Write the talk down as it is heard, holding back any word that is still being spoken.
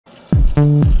Here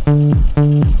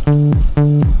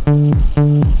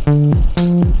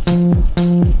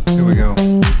we go.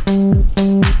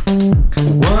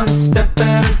 One step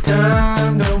at a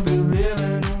time, don't be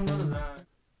living on the line.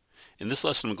 In this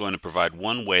lesson, I'm going to provide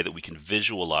one way that we can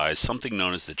visualize something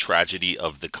known as the tragedy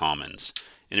of the commons.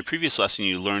 In a previous lesson,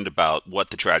 you learned about what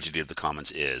the tragedy of the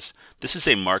commons is. This is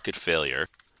a market failure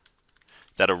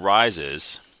that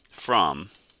arises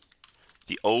from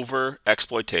the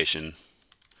over-exploitation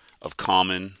of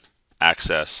common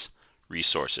access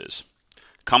resources.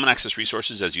 Common access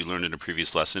resources, as you learned in a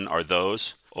previous lesson, are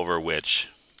those over which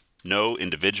no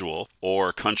individual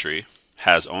or country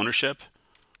has ownership,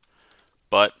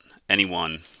 but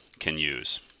anyone can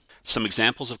use. Some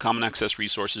examples of common access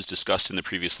resources discussed in the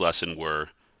previous lesson were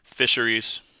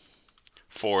fisheries,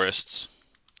 forests,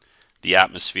 the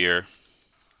atmosphere.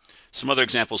 Some other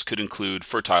examples could include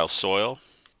fertile soil,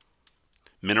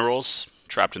 minerals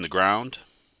trapped in the ground,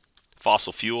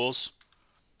 fossil fuels,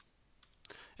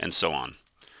 and so on.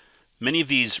 Many of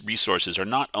these resources are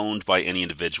not owned by any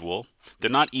individual. They're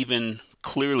not even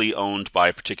clearly owned by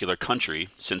a particular country,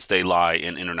 since they lie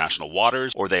in international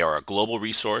waters, or they are a global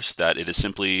resource that it is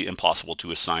simply impossible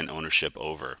to assign ownership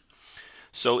over.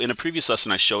 So in a previous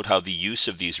lesson, I showed how the use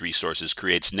of these resources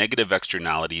creates negative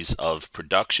externalities of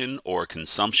production or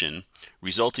consumption,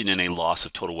 resulting in a loss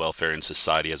of total welfare in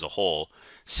society as a whole,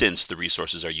 since the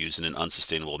resources are used in an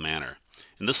unsustainable manner.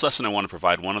 In this lesson, I want to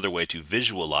provide one other way to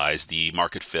visualize the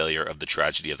market failure of the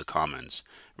tragedy of the commons.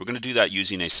 We're going to do that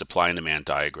using a supply and demand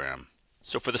diagram.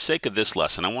 So for the sake of this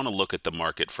lesson, I want to look at the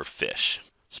market for fish,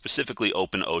 specifically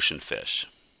open ocean fish,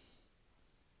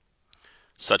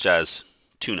 such as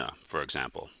tuna, for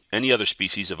example. Any other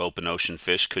species of open ocean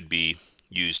fish could be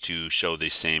used to show the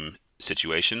same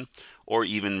situation, or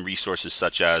even resources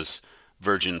such as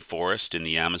virgin forest in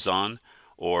the Amazon,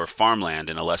 or farmland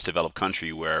in a less developed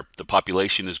country where the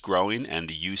population is growing and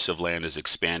the use of land is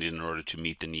expanding in order to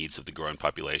meet the needs of the growing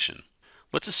population.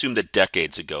 Let's assume that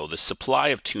decades ago, the supply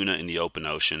of tuna in the open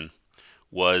ocean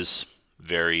was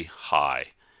very high.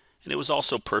 And it was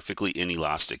also perfectly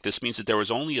inelastic. This means that there was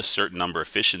only a certain number of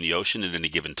fish in the ocean at any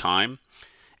given time,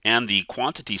 and the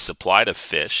quantity supplied of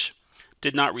fish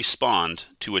did not respond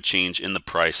to a change in the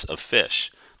price of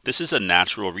fish. This is a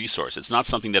natural resource. It's not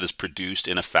something that is produced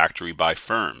in a factory by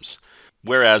firms.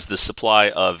 Whereas the supply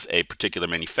of a particular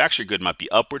manufactured good might be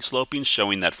upward sloping,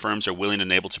 showing that firms are willing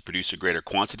and able to produce a greater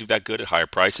quantity of that good at higher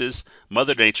prices,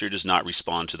 Mother Nature does not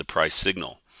respond to the price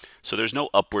signal. So there's no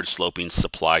upward sloping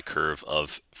supply curve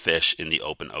of fish in the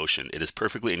open ocean. It is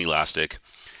perfectly inelastic,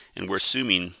 and we're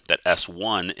assuming that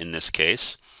S1 in this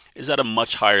case is at a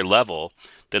much higher level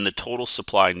than the total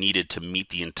supply needed to meet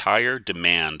the entire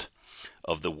demand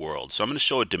of the world. So I'm going to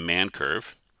show a demand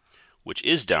curve, which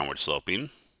is downward sloping,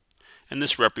 and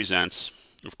this represents,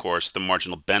 of course, the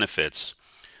marginal benefits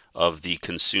of the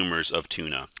consumers of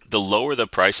tuna. The lower the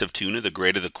price of tuna, the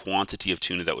greater the quantity of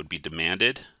tuna that would be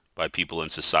demanded by people in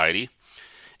society.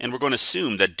 And we're going to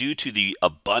assume that due to the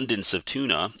abundance of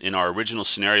tuna in our original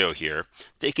scenario here,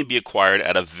 they can be acquired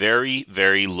at a very,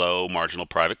 very low marginal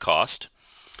private cost.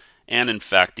 And in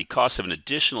fact, the cost of an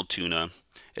additional tuna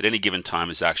at any given time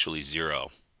is actually zero.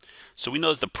 So we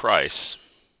know that the price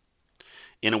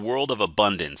in a world of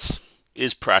abundance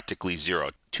is practically zero.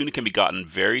 Tuna can be gotten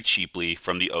very cheaply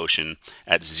from the ocean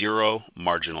at zero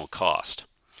marginal cost.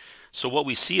 So what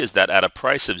we see is that at a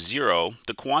price of zero,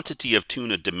 the quantity of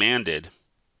tuna demanded,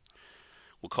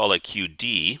 we'll call it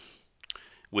QD,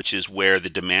 which is where the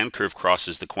demand curve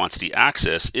crosses the quantity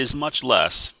axis, is much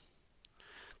less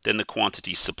than the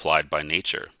quantity supplied by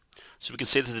nature. So we can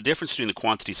say that the difference between the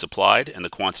quantity supplied and the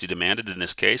quantity demanded in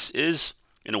this case is,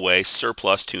 in a way,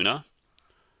 surplus tuna,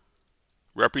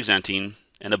 representing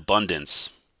an abundance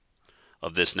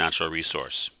of this natural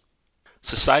resource.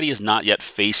 Society is not yet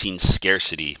facing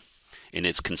scarcity in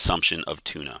its consumption of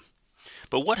tuna.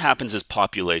 But what happens as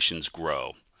populations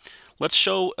grow? Let's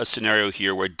show a scenario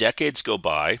here where decades go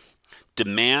by,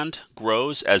 demand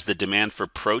grows as the demand for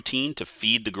protein to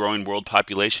feed the growing world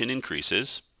population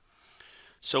increases.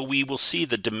 So we will see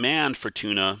the demand for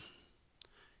tuna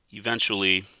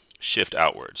eventually shift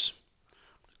outwards.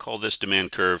 Call this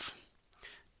demand curve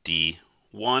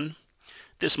D1.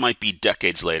 This might be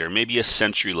decades later, maybe a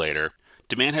century later.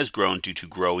 Demand has grown due to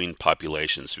growing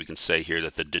populations. We can say here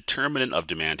that the determinant of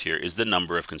demand here is the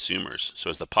number of consumers. So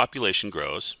as the population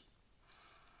grows,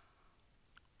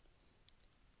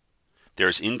 there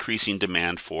is increasing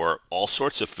demand for all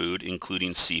sorts of food,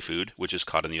 including seafood, which is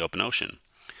caught in the open ocean.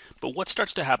 But what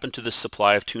starts to happen to the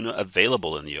supply of tuna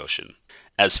available in the ocean?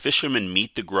 As fishermen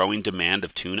meet the growing demand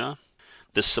of tuna,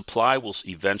 the supply will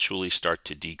eventually start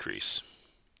to decrease,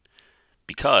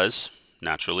 because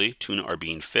naturally. Tuna are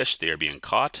being fished, they are being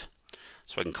caught.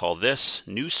 So I can call this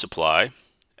new supply,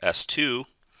 S2,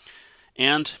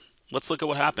 and let's look at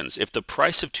what happens. If the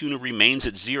price of tuna remains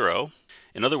at zero,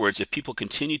 in other words, if people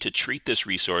continue to treat this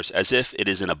resource as if it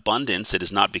is in abundance, it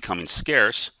is not becoming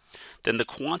scarce, then the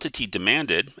quantity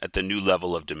demanded at the new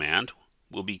level of demand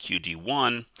will be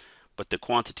QD1, but the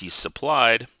quantity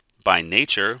supplied by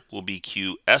nature will be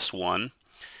QS1,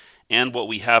 and what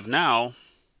we have now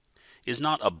is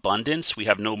not abundance. We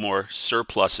have no more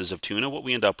surpluses of tuna. What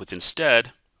we end up with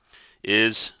instead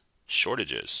is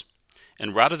shortages.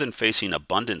 And rather than facing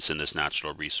abundance in this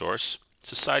natural resource,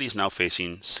 society is now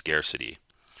facing scarcity.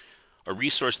 A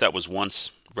resource that was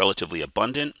once relatively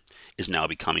abundant is now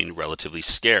becoming relatively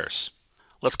scarce.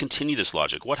 Let's continue this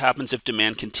logic. What happens if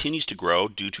demand continues to grow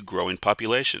due to growing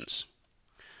populations?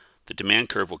 The demand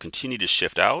curve will continue to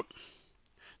shift out.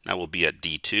 Now we'll be at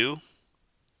D2.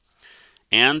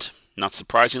 And not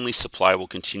surprisingly, supply will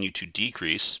continue to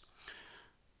decrease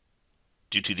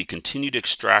due to the continued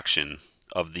extraction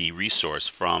of the resource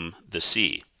from the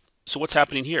sea. So what's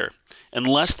happening here?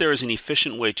 Unless there is an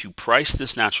efficient way to price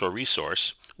this natural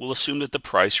resource, we'll assume that the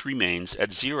price remains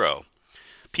at zero.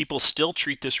 People still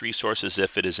treat this resource as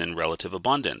if it is in relative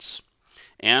abundance,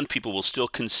 and people will still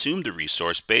consume the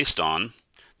resource based on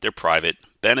their private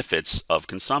benefits of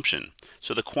consumption.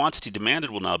 So the quantity demanded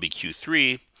will now be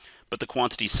Q3, but the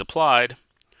quantity supplied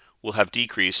will have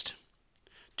decreased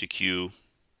to QS3.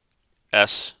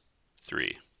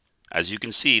 As you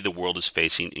can see, the world is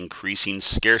facing increasing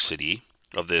scarcity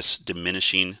of this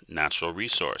diminishing natural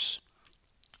resource.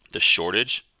 The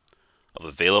shortage of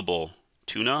available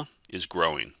tuna is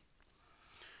growing,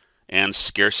 and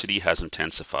scarcity has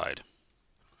intensified.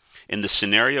 In the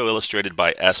scenario illustrated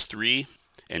by S3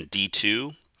 and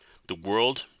D2, the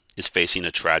world is facing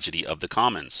a tragedy of the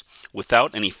commons.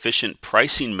 Without an efficient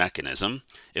pricing mechanism,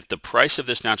 if the price of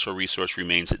this natural resource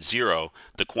remains at zero,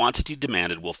 the quantity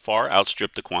demanded will far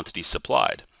outstrip the quantity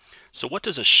supplied. So what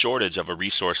does a shortage of a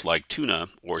resource like tuna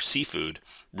or seafood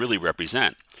really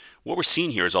represent? What we're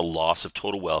seeing here is a loss of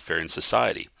total welfare in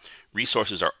society.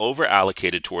 Resources are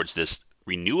over-allocated towards this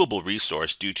renewable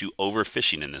resource due to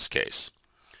overfishing in this case.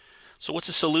 So what's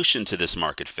the solution to this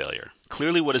market failure?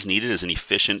 Clearly what is needed is an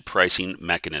efficient pricing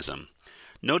mechanism.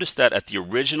 Notice that at the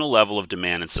original level of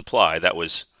demand and supply, that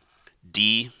was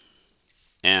D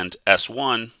and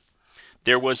S1,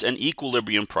 there was an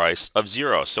equilibrium price of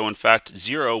zero. So in fact,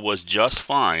 zero was just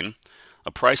fine.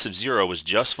 A price of zero was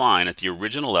just fine at the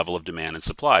original level of demand and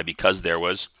supply because there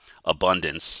was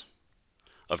abundance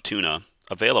of tuna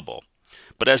available.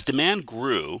 But as demand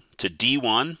grew to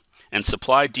D1 and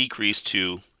supply decreased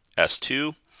to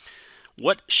S2,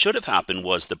 what should have happened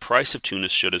was the price of tuna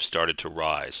should have started to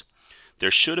rise.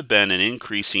 There should have been an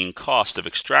increasing cost of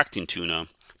extracting tuna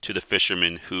to the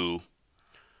fishermen who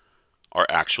are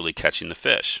actually catching the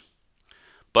fish.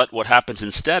 But what happens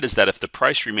instead is that if the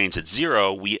price remains at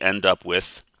zero, we end up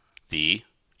with the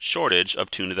shortage of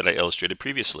tuna that I illustrated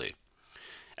previously.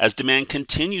 As demand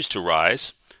continues to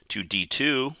rise to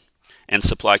D2 and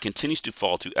supply continues to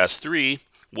fall to S3,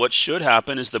 what should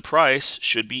happen is the price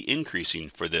should be increasing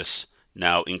for this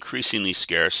now increasingly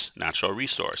scarce natural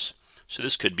resource. So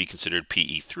this could be considered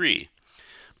PE3.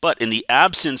 But in the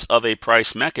absence of a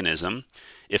price mechanism,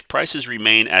 if prices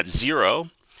remain at zero,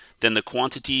 then the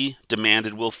quantity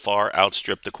demanded will far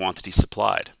outstrip the quantity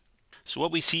supplied. So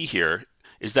what we see here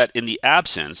is that in the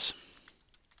absence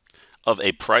of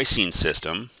a pricing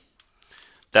system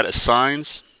that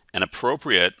assigns an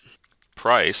appropriate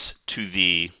price to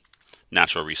the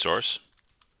natural resource,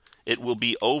 it will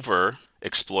be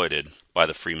over-exploited by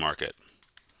the free market.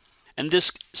 And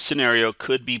this scenario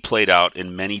could be played out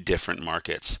in many different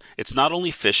markets. It's not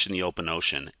only fish in the open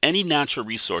ocean. Any natural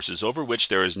resources over which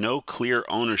there is no clear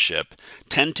ownership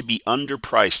tend to be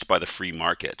underpriced by the free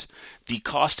market. The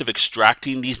cost of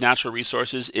extracting these natural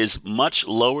resources is much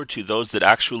lower to those that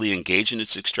actually engage in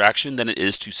its extraction than it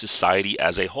is to society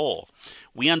as a whole.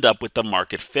 We end up with the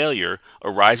market failure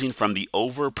arising from the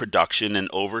overproduction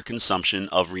and overconsumption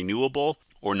of renewable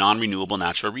or non-renewable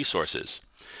natural resources.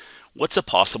 What's a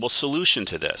possible solution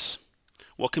to this?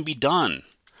 What can be done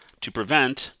to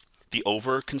prevent the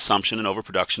overconsumption and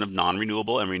overproduction of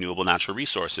non-renewable and renewable natural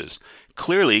resources?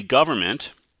 Clearly,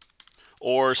 government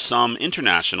or some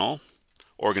international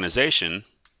organization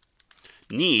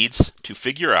needs to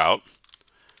figure out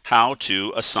how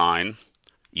to assign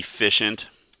efficient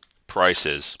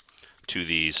prices to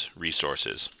these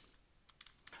resources.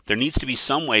 There needs to be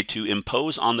some way to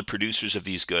impose on the producers of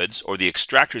these goods or the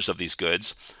extractors of these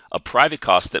goods a private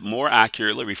cost that more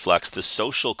accurately reflects the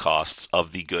social costs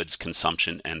of the goods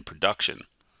consumption and production.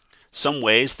 Some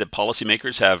ways that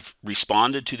policymakers have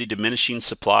responded to the diminishing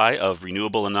supply of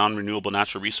renewable and non-renewable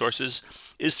natural resources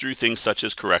is through things such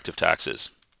as corrective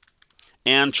taxes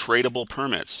and tradable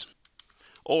permits,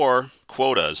 or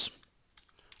quotas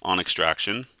on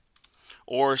extraction,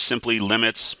 or simply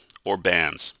limits or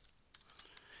bans.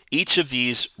 Each of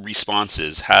these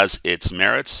responses has its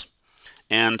merits,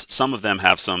 and some of them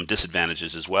have some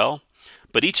disadvantages as well,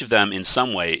 but each of them in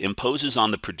some way imposes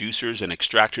on the producers and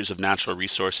extractors of natural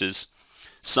resources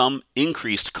some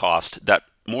increased cost that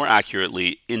more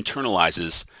accurately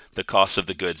internalizes the cost of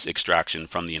the goods extraction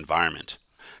from the environment.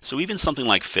 So even something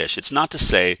like fish, it's not to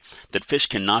say that fish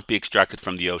cannot be extracted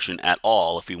from the ocean at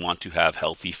all if we want to have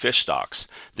healthy fish stocks.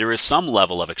 There is some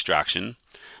level of extraction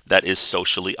that is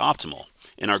socially optimal.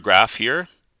 In our graph here,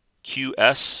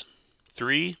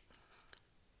 QS3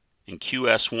 and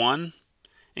QS1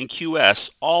 and QS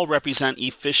all represent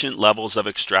efficient levels of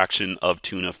extraction of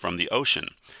tuna from the ocean.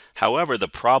 However, the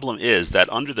problem is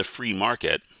that under the free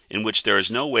market, in which there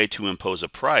is no way to impose a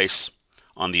price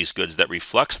on these goods that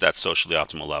reflects that socially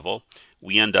optimal level,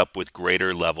 we end up with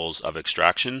greater levels of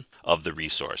extraction of the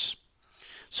resource.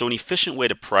 So an efficient way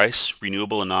to price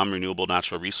renewable and non-renewable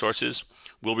natural resources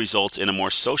will result in a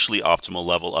more socially optimal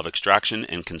level of extraction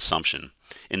and consumption.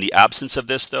 In the absence of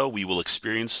this, though, we will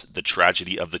experience the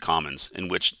tragedy of the commons, in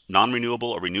which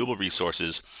non-renewable or renewable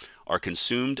resources are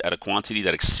consumed at a quantity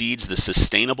that exceeds the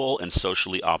sustainable and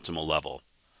socially optimal level.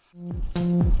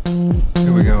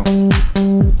 Here we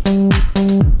go.